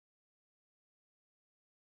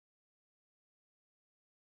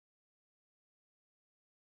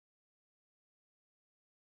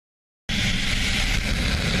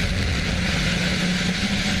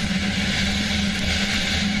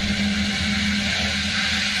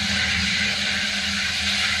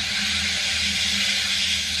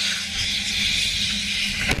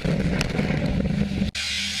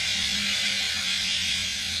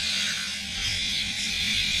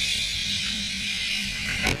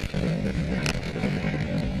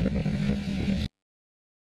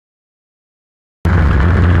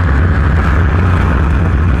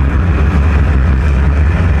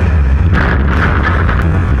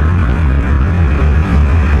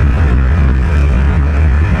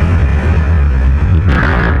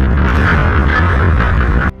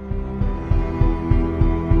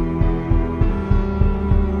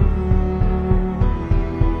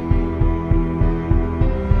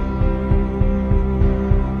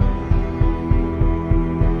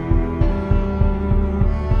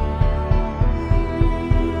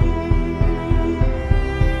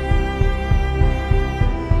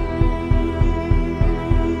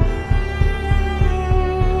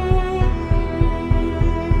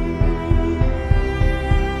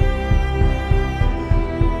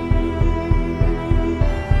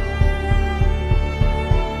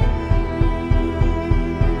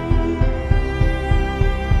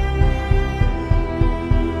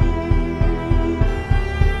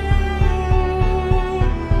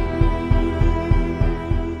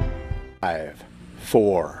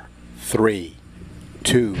4, 3,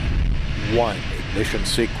 2, 1. Ignition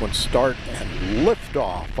sequence start and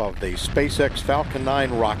liftoff of the SpaceX Falcon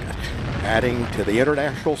 9 rocket, adding to the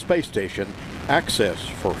International Space Station access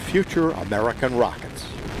for future American rockets.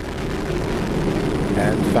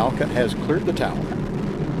 And Falcon has cleared the tower.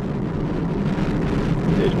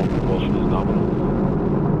 Stage 1 propulsion is nominal.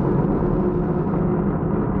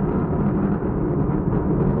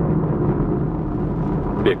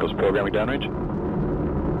 Vehicles programming downrange.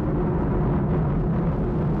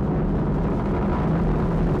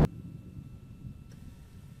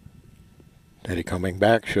 Data coming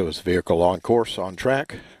back shows vehicle on course, on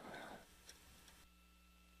track.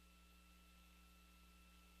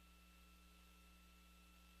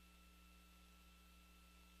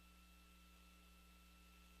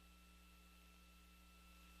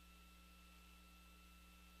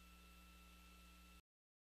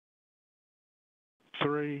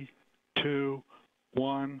 Three, two,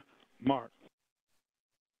 one, mark.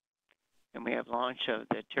 And we have launch of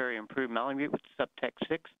the Terrier-Improved Malemute with Subtech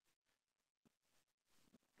 6.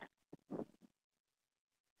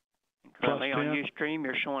 Currently on Ustream,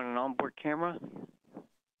 you're showing an onboard camera.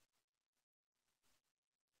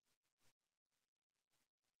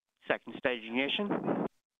 Second stage ignition.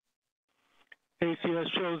 ACS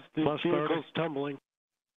shows the vehicle's tumbling.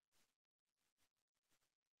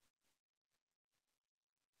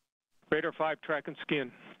 Radar 5 track and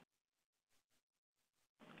skin.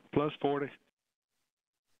 Plus 40.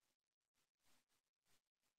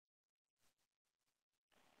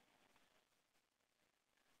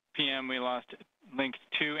 PM, we lost links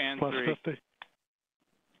 2 and plus 3. 50.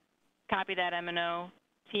 Copy that, M&O.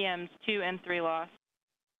 TMs 2 and 3 lost.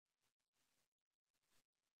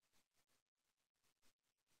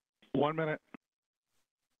 1 minute.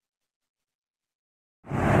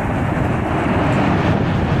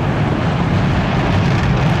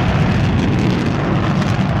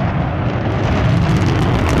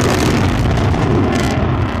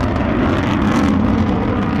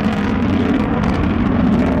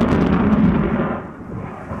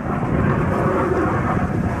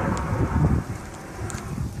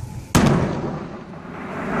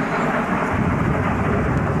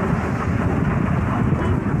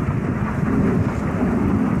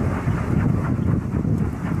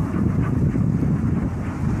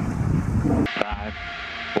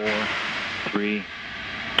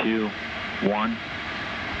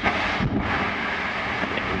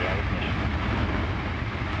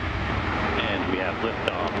 And we have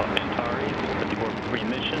liftoff of Antares, 54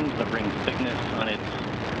 missions that brings Cygnus on its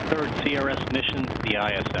third CRS mission to the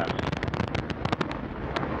ISS.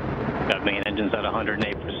 Got main engines at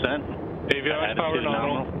 108%. Avionics power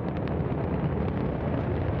nominal.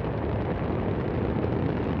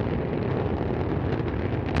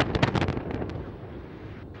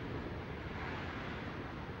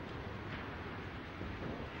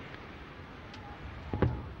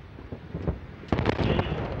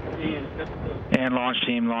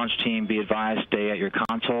 And launch team, be advised, stay at your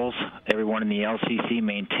consoles. Everyone in the LCC,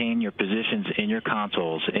 maintain your positions in your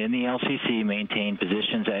consoles. In the LCC, maintain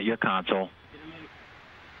positions at your console.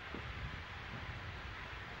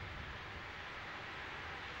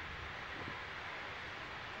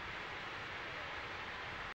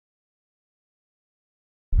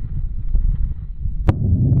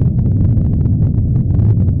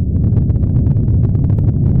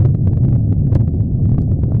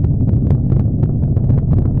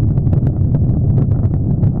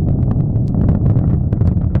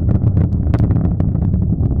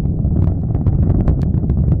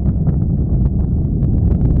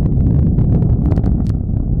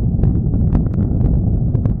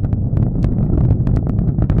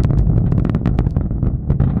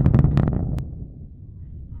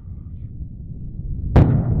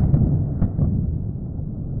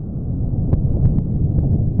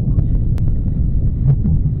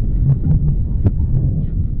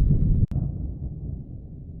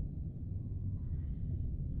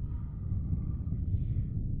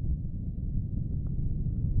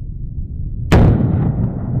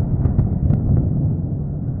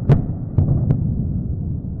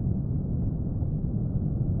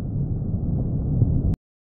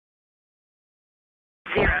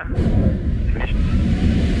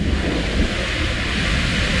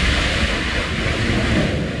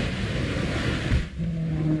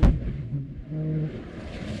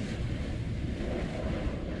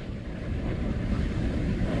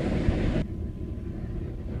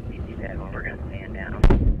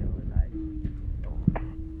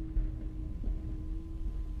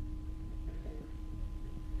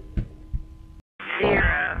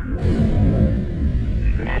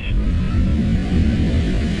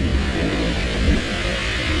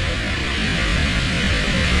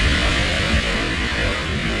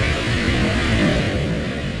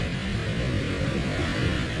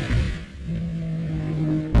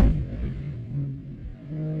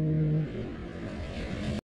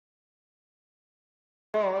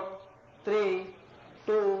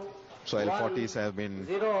 topsoil 40s have been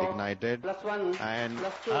ignited, and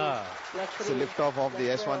it's a liftoff of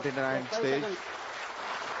the S-139 stage.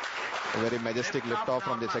 A very majestic liftoff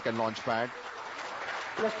from the second launch pad.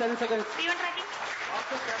 Plus 10 seconds.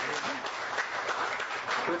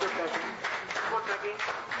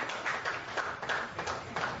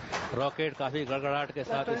 Rocket काफी गड़गड़ाहट के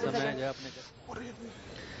साथ इस समय जो अपने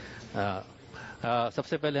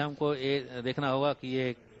सबसे पहले हमको ये देखना होगा कि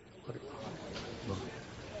ये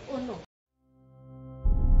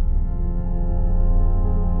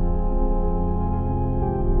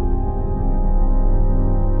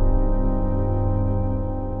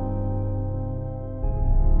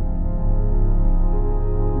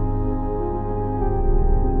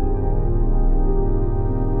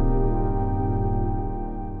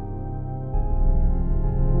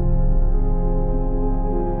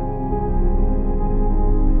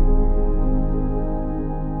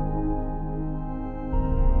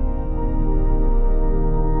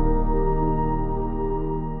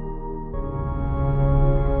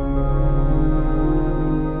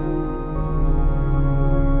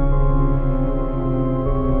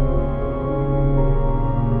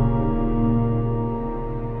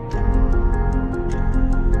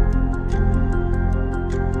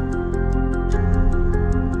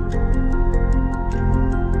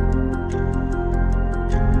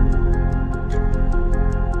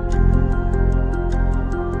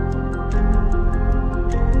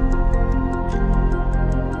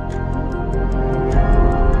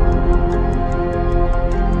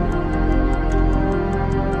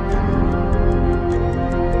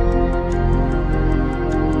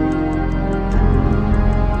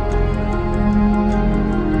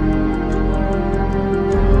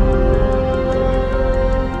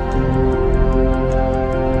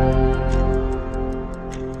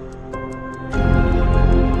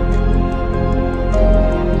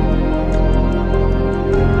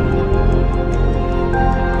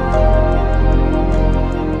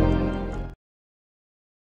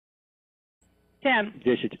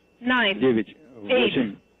Десять, 9,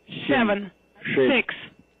 8, 7, 6,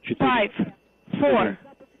 5, 4,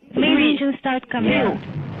 3, engine start command.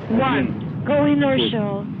 2, 1, go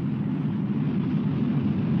inertial.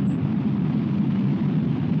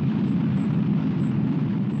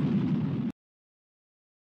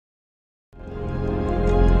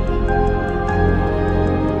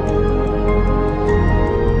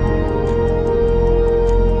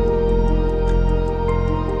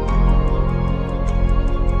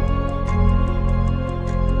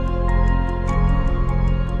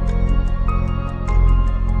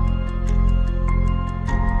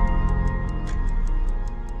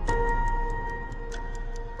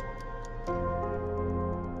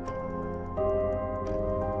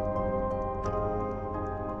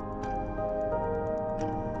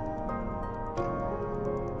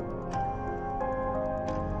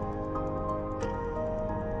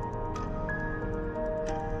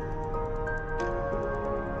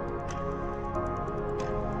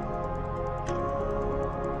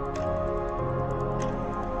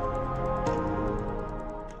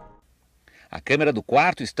 A câmera do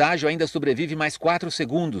quarto estágio ainda sobrevive mais 4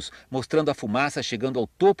 segundos, mostrando a fumaça chegando ao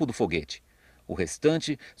topo do foguete. O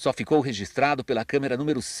restante só ficou registrado pela câmera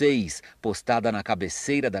número 6, postada na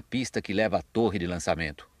cabeceira da pista que leva à torre de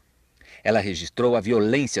lançamento. Ela registrou a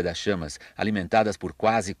violência das chamas, alimentadas por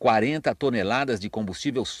quase 40 toneladas de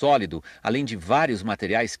combustível sólido, além de vários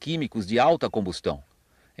materiais químicos de alta combustão.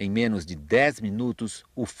 Em menos de 10 minutos,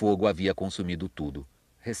 o fogo havia consumido tudo.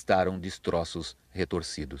 Restaram destroços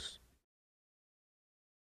retorcidos.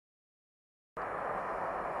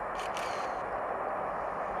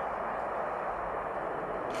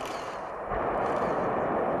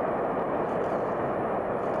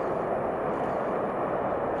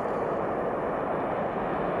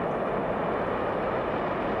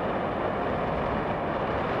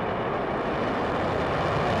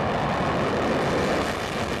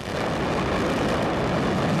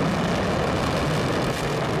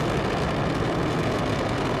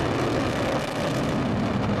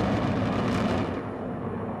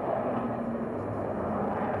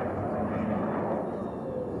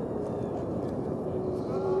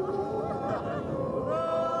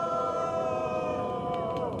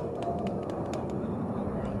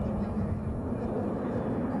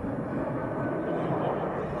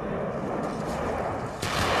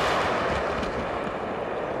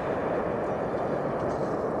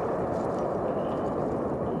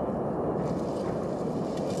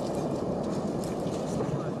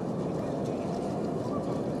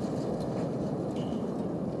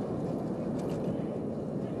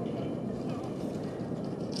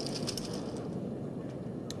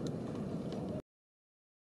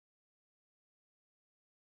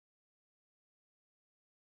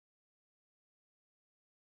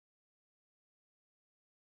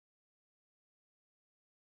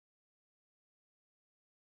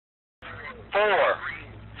 4,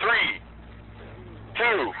 3, 2,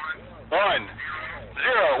 1, 0.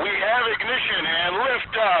 We have ignition and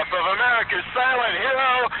liftoff of America's silent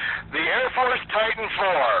hero, the Air Force Titan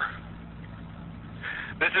IV.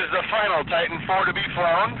 This is the final Titan IV to be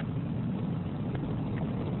flown.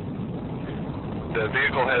 The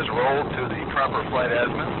vehicle has rolled to the proper flight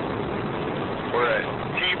azimuth. We're at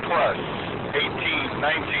T plus 18,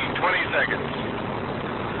 19, 20 seconds.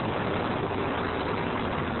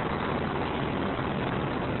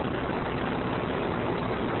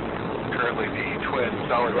 Currently, the twin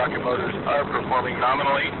solid rocket motors are performing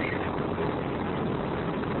nominally.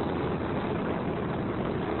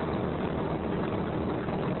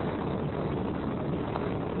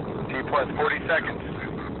 T plus 40 seconds.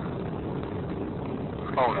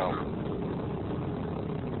 Oh no.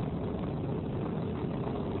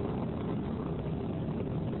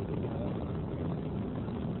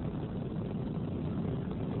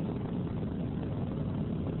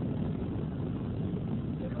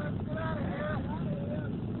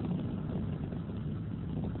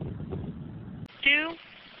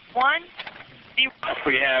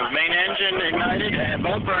 We have main engine ignited and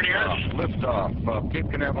both verniers. Liftoff of Cape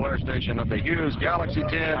Canaveral Air Station of the Hughes Galaxy 10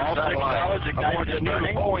 satellite. Solids Aboard the new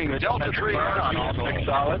Boeing Delta III on all 6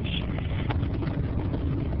 solids.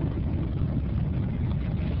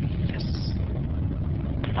 Yes.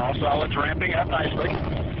 All solids ramping up nicely.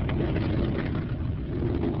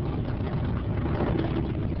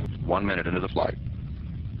 1 minute into the flight.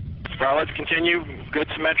 Solids continue good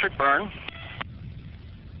symmetric burn.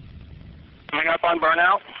 Coming up on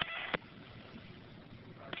burnout.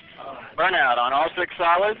 Burnout on all 6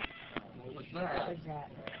 solids.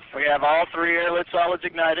 We have all 3 airlit solids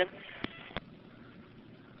ignited.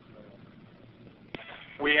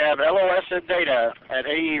 We have LOS data at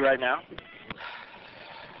AE right now.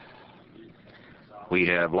 We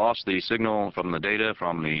have lost the signal from the data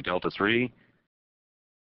from the Delta III.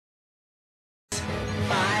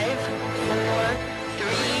 5, 4, 3,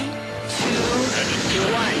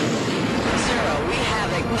 2, 1. We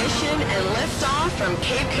have ignition and liftoff from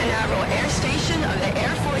Cape Canaveral Air Station of the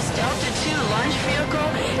Air Force Delta II launch vehicle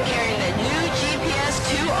carrying the new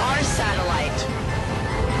GPS-2R satellite.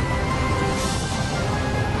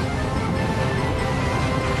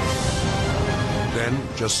 Then,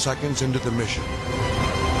 just seconds into the mission,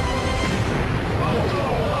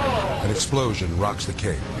 an explosion rocks the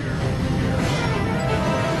Cape.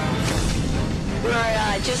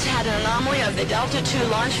 We just had an anomaly of the Delta II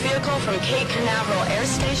launch vehicle from Cape Canaveral Air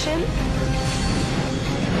Station.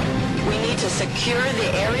 We need to secure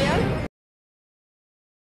the area.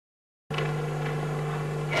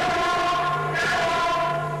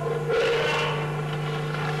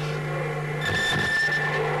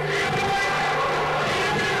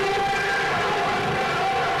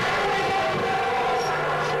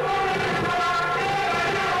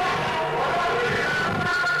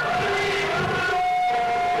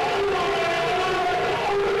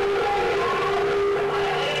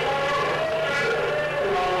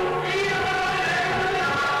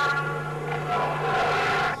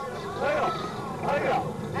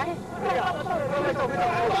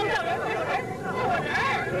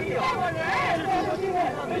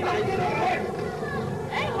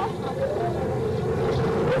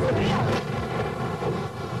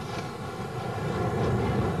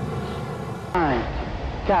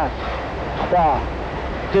 Quatre, 3,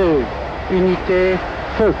 2, unité,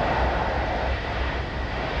 feu.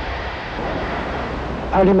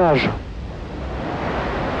 Allumage.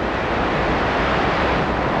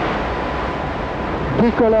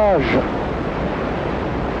 Décollage.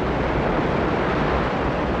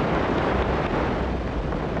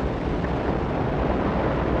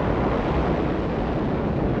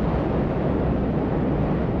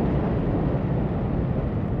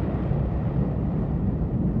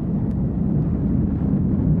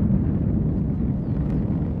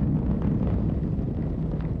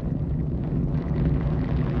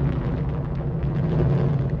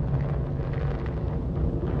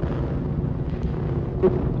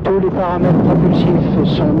 Tous les paramètres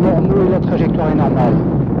propulsifs sont normaux et la trajectoire est normale.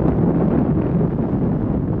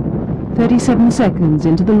 37 seconds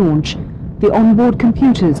into the launch, the onboard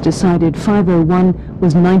computers decided 501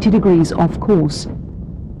 was 90 degrees off course.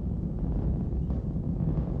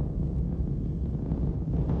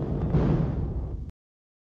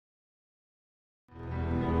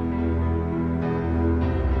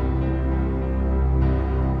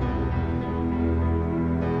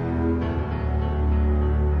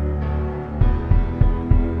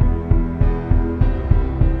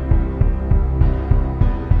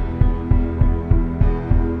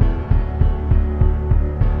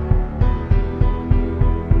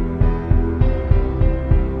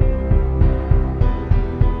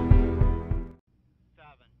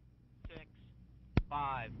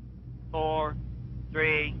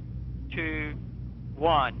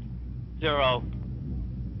 1, 0.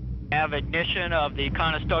 Have ignition of the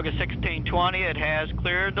Conestoga 1620. It has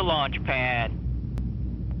cleared the launch pad.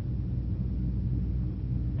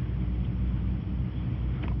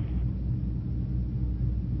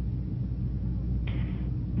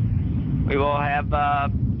 We will have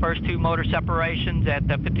first 2 motor separations at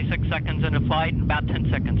 56 seconds into flight and about 10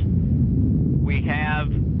 seconds. We have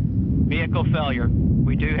vehicle failure.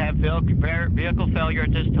 We do have vehicle failure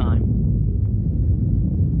at this time.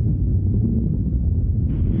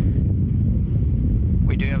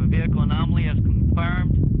 We do have a vehicle anomaly as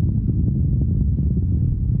confirmed.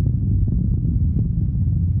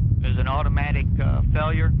 There's an automatic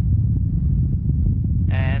failure,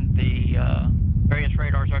 and the various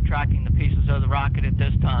radars are tracking the pieces of the rocket at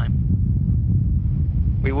this time.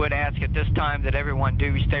 We would ask at this time that everyone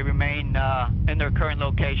remain in their current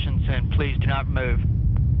locations, and please do not move.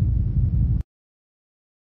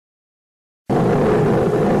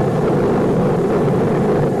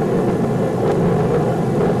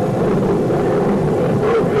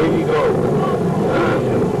 Here you go.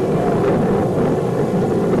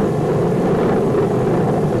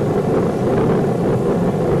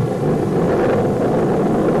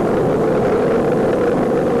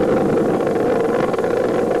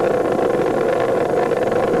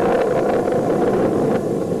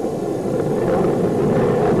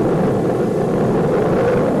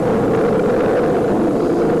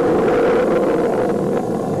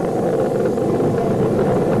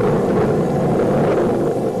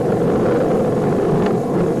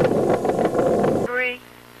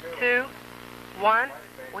 1,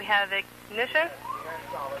 we have ignition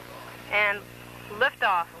and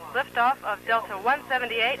liftoff. Liftoff of Delta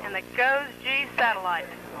 178 and the GOES-G satellite.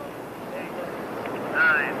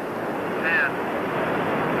 9, 10.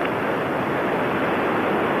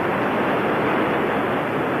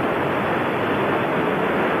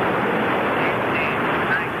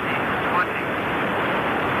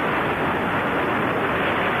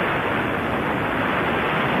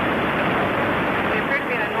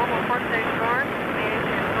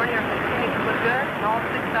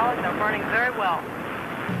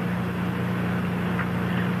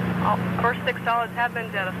 First 6 solids have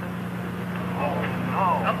been jettisoned.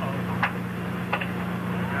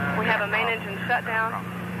 We have a main engine shutdown.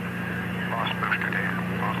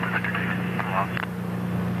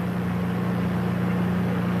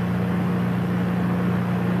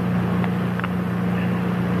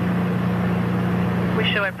 We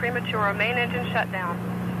show a premature main engine shutdown.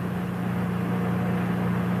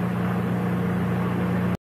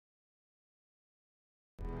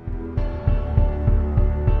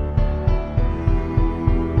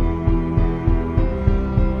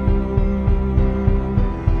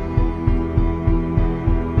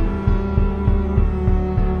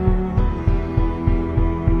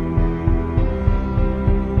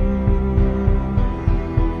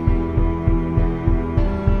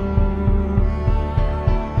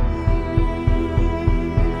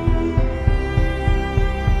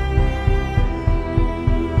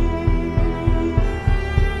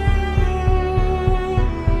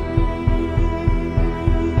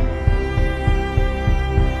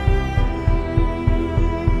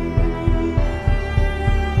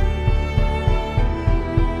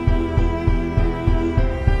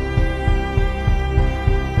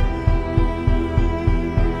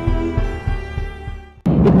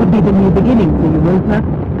 The new beginning for Europa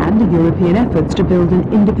and the European efforts to build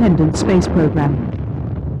an independent space program.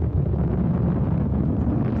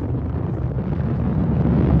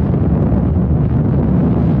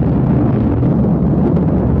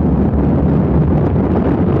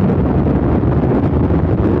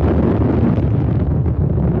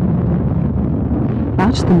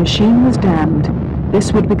 But the machine was damned.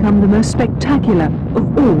 This would become the most spectacular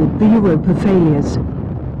of all the Europa failures.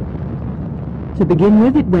 To begin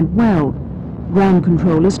with, it went well. Ground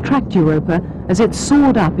controllers tracked Europa as it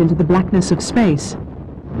soared up into the blackness of space.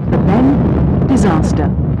 But then, disaster.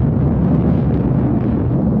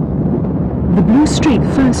 The Blue Streak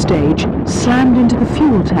first stage slammed into the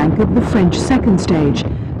fuel tank of the French second stage,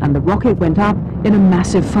 and the rocket went up in a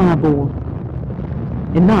massive fireball.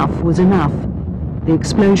 Enough was enough. The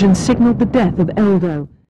explosion signaled the death of Eldo.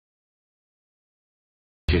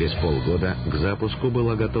 Через полгода к запуску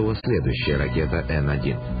была готова следующая ракета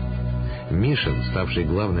Н-1. Мишин, ставший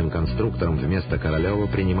главным конструктором вместо Королева,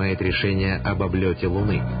 принимает решение об облете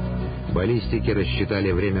Луны. Баллистики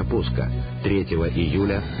рассчитали время пуска — 3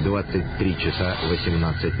 июля, 23 часа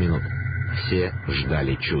 18 минут. Все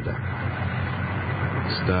ждали чуда.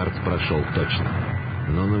 Старт прошел точно.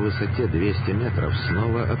 Но на высоте 200 метров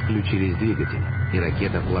снова отключились двигатели, и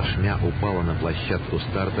ракета плашмя упала на площадку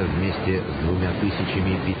старта вместе с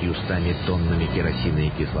 2500 тоннами керосина и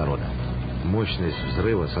кислорода. Мощность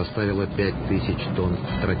взрыва составила 5000 тонн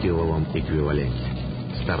в тротиловом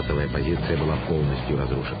эквиваленте. Стартовая позиция была полностью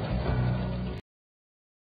разрушена.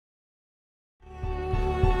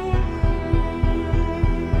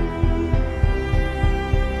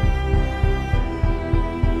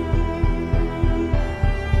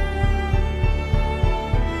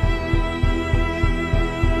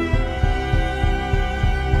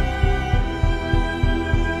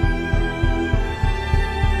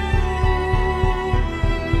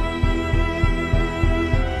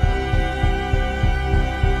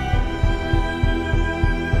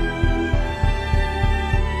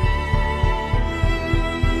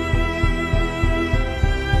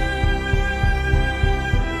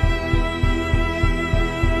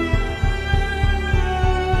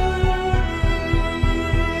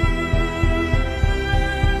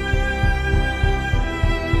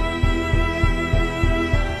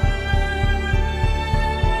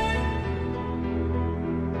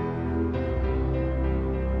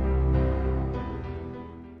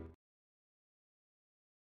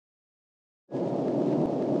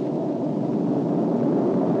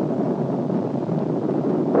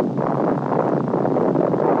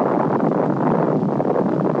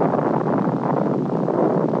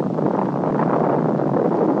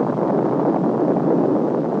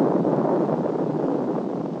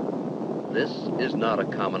 Not a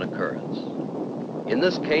common occurrence. In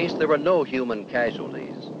this case, there were no human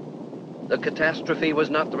casualties. The catastrophe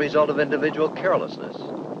was not the result of individual carelessness,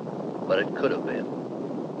 but it could have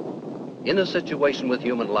been. In a situation with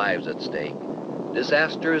human lives at stake,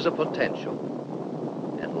 disaster is a potential,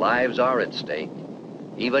 and lives are at stake,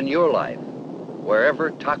 even your life,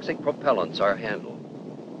 wherever toxic propellants are handled.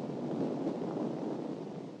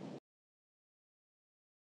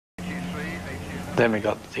 Then we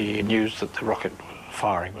got the news that the rocket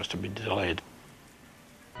firing was to be delayed.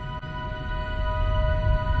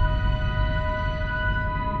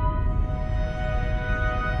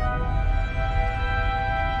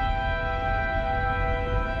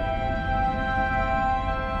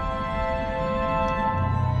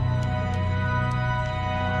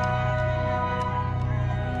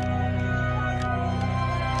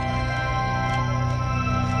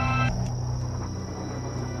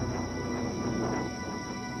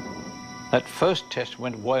 That first test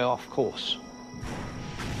went way off course.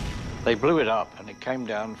 They blew it up and it came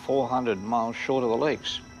down 400 miles short of the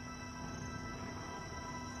lakes.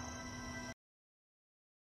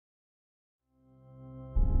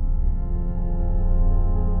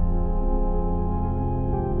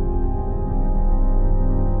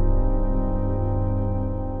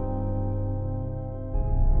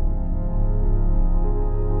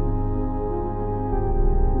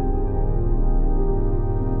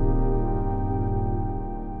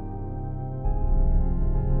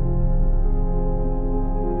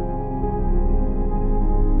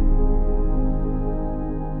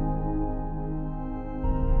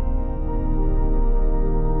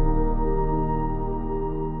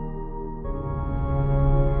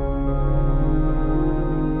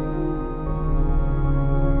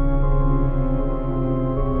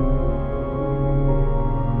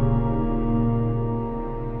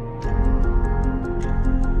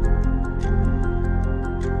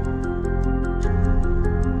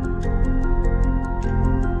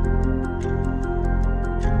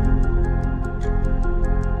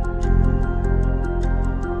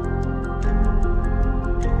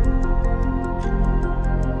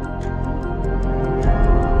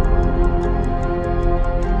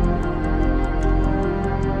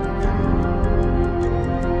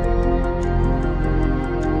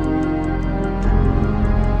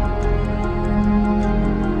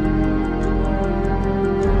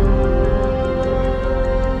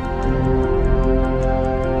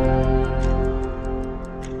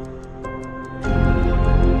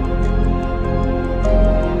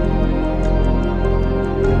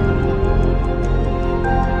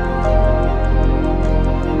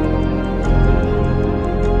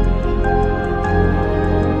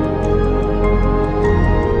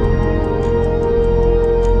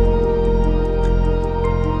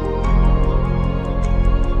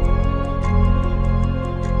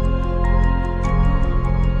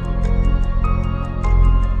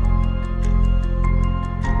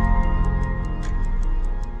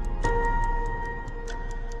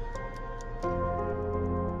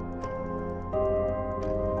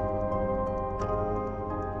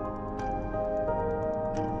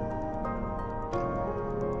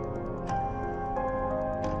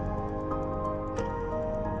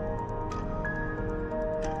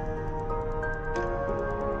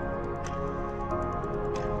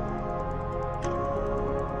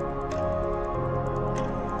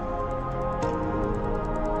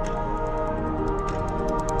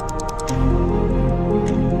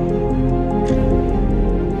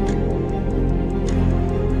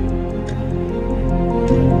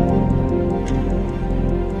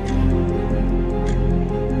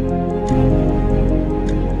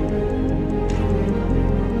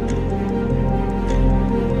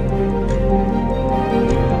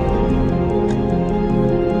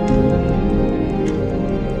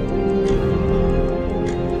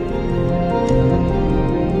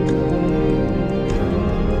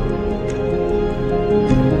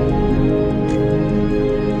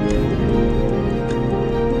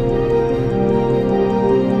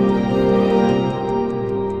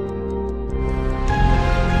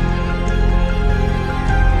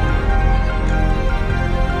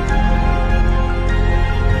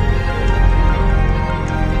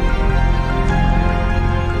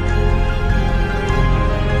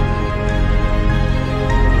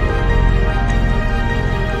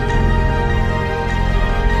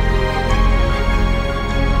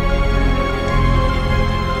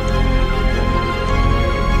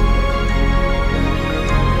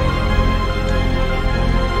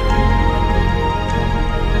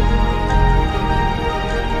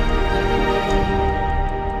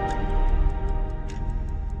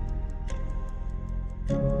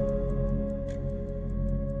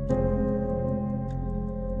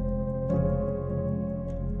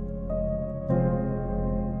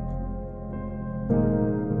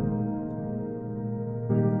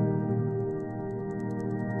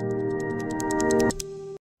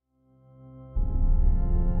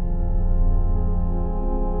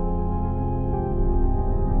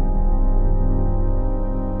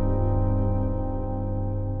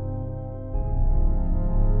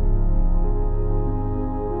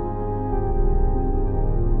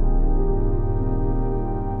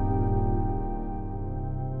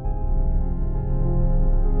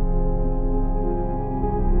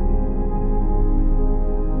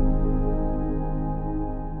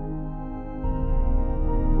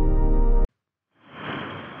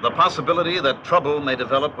 possibility that trouble may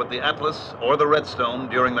develop with the Atlas or the Redstone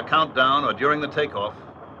during the countdown or during the takeoff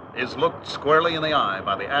is looked squarely in the eye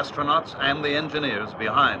by the astronauts and the engineers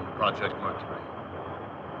behind Project Mercury.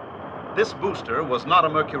 This booster was not a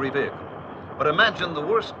Mercury vehicle, but imagine the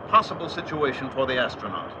worst possible situation for the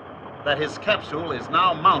astronaut, that his capsule is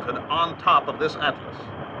now mounted on top of this Atlas.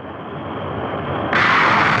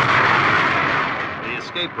 The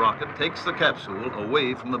escape rocket takes the capsule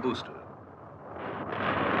away from the booster.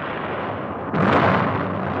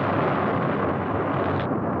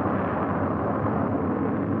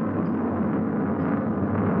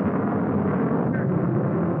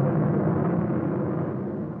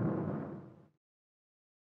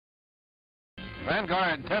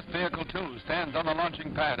 Vanguard Test Vehicle 2 stands on the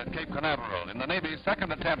launching pad at Cape Canaveral in the Navy's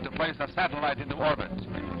second attempt to place a satellite into orbit.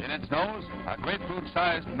 In its nose, a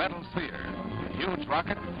grapefruit-sized metal sphere. The huge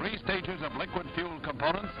rocket, 3 stages of liquid-fueled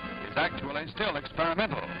components, is actually still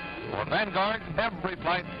experimental. For Vanguard, every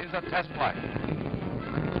flight is a test flight.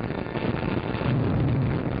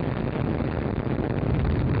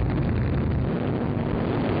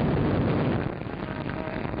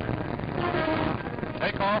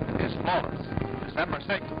 Takeoff is flawless. December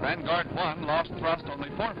 6th, Vanguard 1 lost thrust only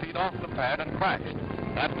 4 feet off the pad and crashed.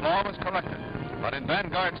 That flaw was corrected. But in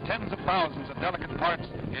Vanguard's tens of thousands of delicate parts,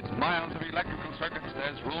 its miles of electrical circuits,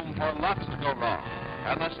 there's room for lots to go wrong.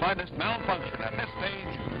 And the slightest malfunction at this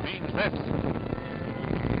stage means this.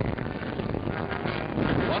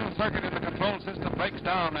 One circuit in the control system breaks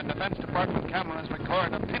down and Defense Department cameras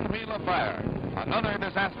record a pinwheel of fire. Another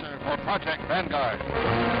disaster for Project Vanguard.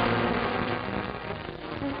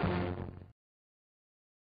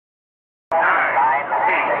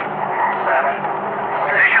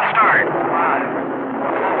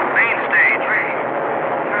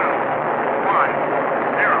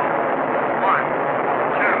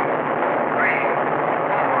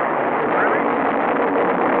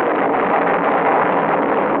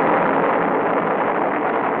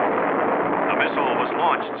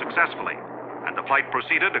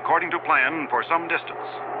 Proceeded according to plan for some distance.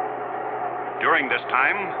 During this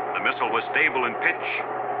time, the missile was stable in pitch,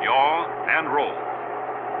 yaw, and roll.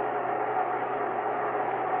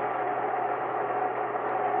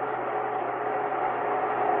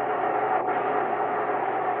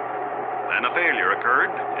 Then a failure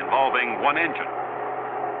occurred involving one engine.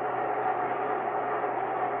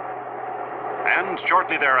 And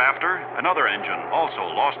shortly thereafter, another engine also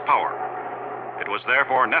lost power. It was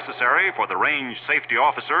therefore necessary for the range safety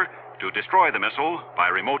officer to destroy the missile by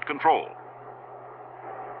remote control.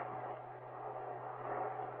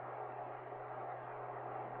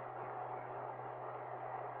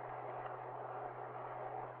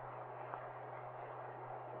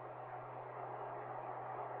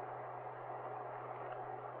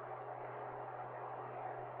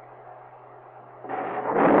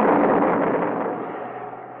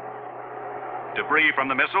 Debris from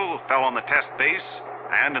the missile fell on the test base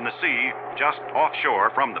and in the sea just offshore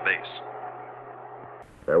from the base.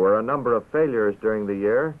 There were a number of failures during the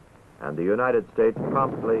year, and the United States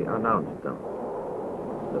promptly announced them.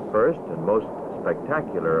 The first and most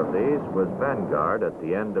spectacular of these was Vanguard at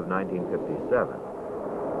the end of 1957.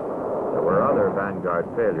 There were other Vanguard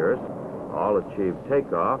failures. All achieved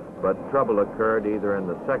takeoff, but trouble occurred either in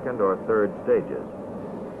the second or third stages.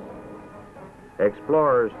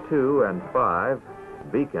 Explorers 2 and 5,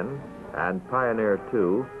 Beacon, and Pioneer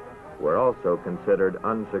 2 were also considered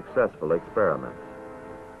unsuccessful experiments.